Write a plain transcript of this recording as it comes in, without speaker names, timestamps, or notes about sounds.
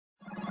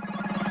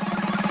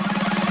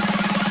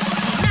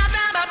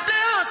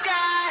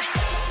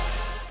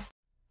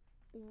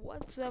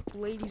What's up,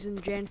 ladies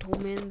and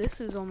gentlemen?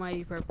 This is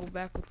AlmightyPurple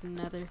back with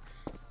another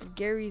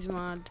Garry's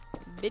Mod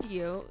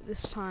video.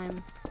 This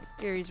time,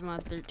 Garry's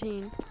Mod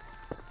 13.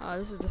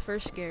 This is the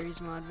first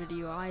Garry's Mod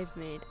video I've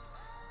made.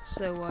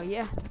 So,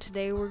 yeah,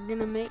 today we're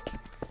gonna make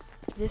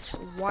this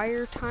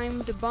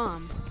wire-timed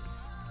bomb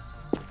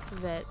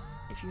that,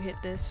 if you hit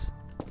this,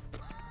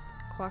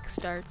 clock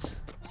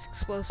starts. This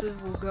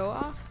explosive will go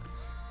off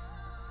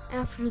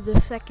after the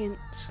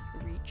seconds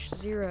reach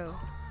 0.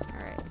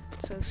 Alright,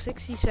 so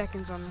 60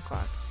 seconds on the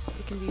clock.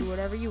 It can be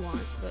whatever you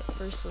want, but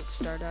first let's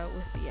start out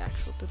with the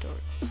actual tutorial.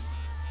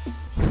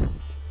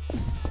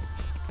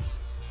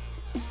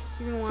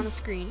 You're going to want a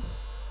screen.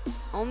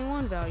 Only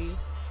one value.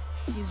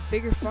 Use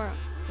bigger font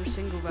for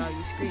single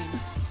value screen.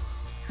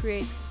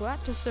 Create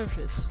flat to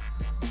surface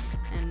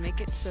and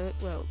make it so it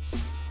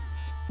welds.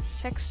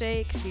 Text A,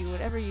 it could be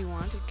whatever you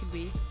want. It could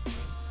be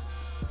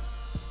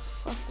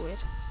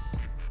fuckwit,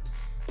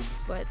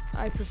 but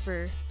I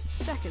prefer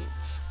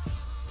seconds.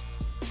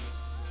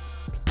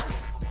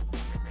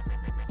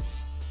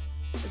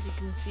 As you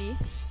can see,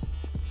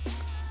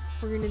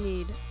 we're going to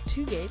need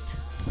 2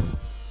 gates,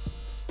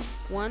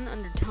 one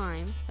under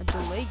time, a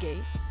delay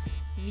gate,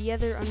 the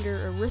other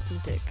under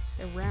arithmetic,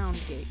 a round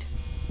gate.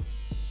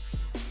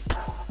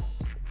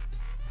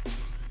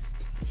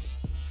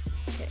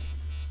 Okay.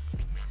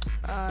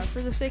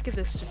 For the sake of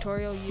this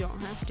tutorial, you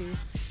don't have to.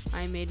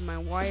 I made my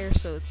wire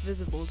so it's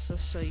visible,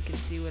 just so you can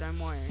see what I'm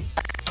wiring.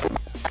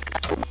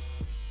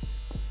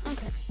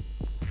 Okay.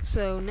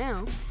 So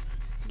now,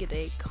 get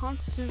a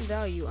constant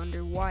value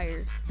under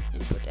wire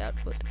input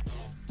output.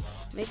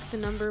 Make the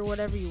number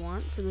whatever you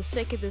want. For the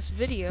sake of this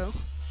video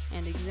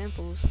and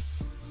examples,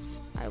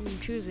 I'm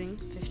choosing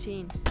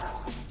 15.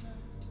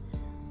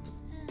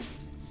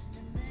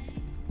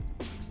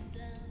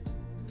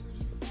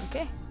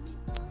 Okay,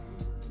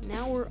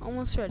 now we're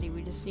almost ready.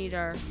 We just need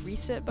our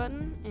reset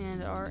button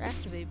and our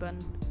activate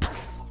button.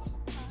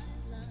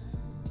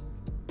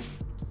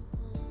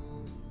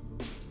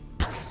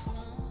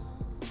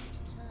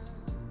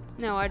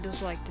 Now, I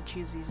just like to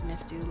choose these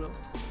nifty little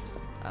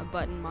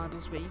button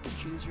models, but you can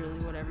choose really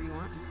whatever you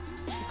want.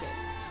 Okay,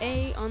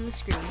 A on the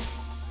screen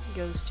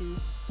goes to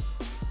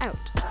out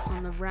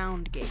on the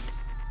round gate.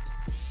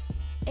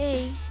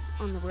 A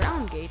on the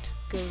round gate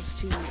goes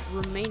to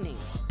remaining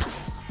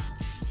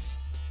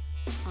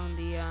on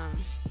the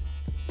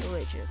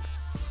delay chip.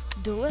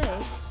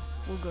 Delay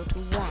will go to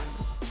 1.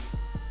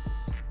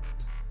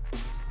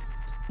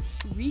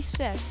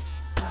 Reset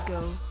will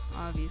go,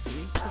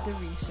 obviously, to the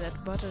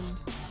reset button.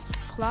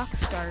 Clock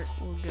start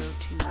will go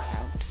to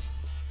out.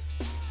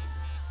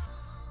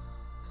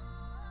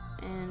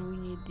 And we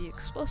need the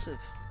explosive.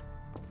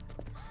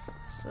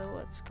 So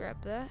let's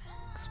grab that.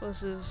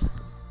 Explosives,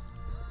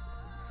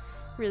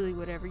 really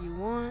whatever you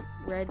want.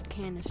 Red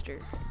canister.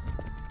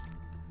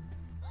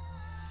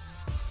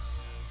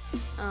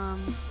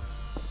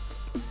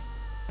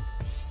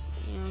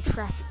 You know,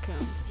 traffic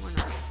cone. Why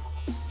not?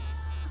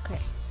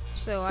 Okay,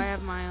 so I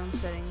have my own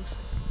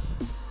settings.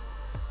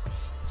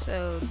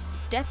 So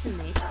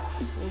detonate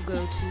will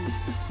go to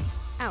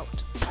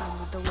out on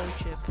the delay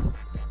chip.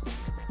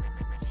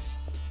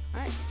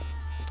 Alright,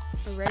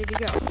 we're ready to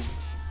go.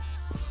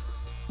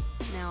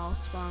 Now I'll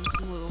spawn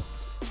some little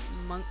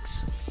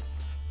monks,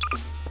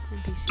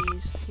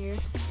 NPCs here.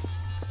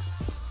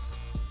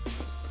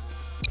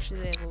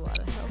 Actually, they have a lot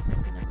of health,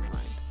 never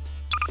mind.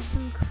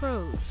 Some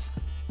crows.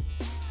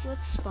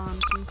 Let's spawn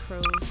some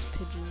crows,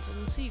 pigeons,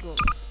 and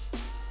seagulls.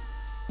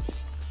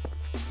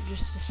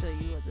 Just to show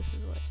you what this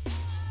is like.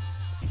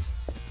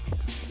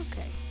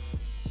 Okay.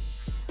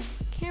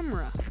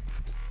 Camera.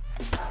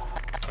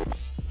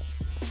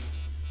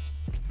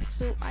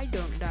 So I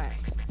don't die.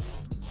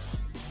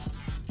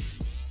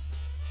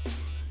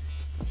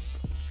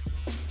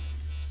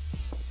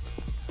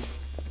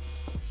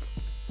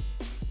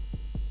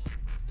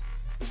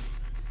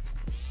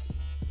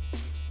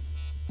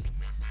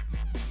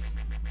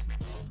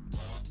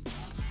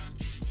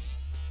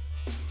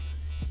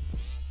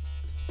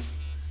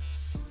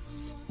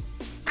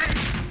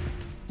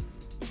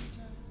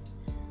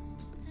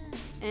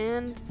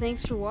 And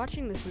thanks for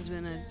watching. This has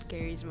been a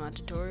Garry's Mod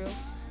tutorial.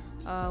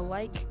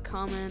 Like,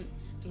 comment,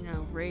 you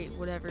know, rate,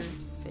 whatever,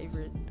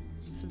 favorite,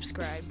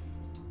 subscribe.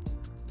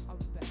 I'll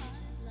be back.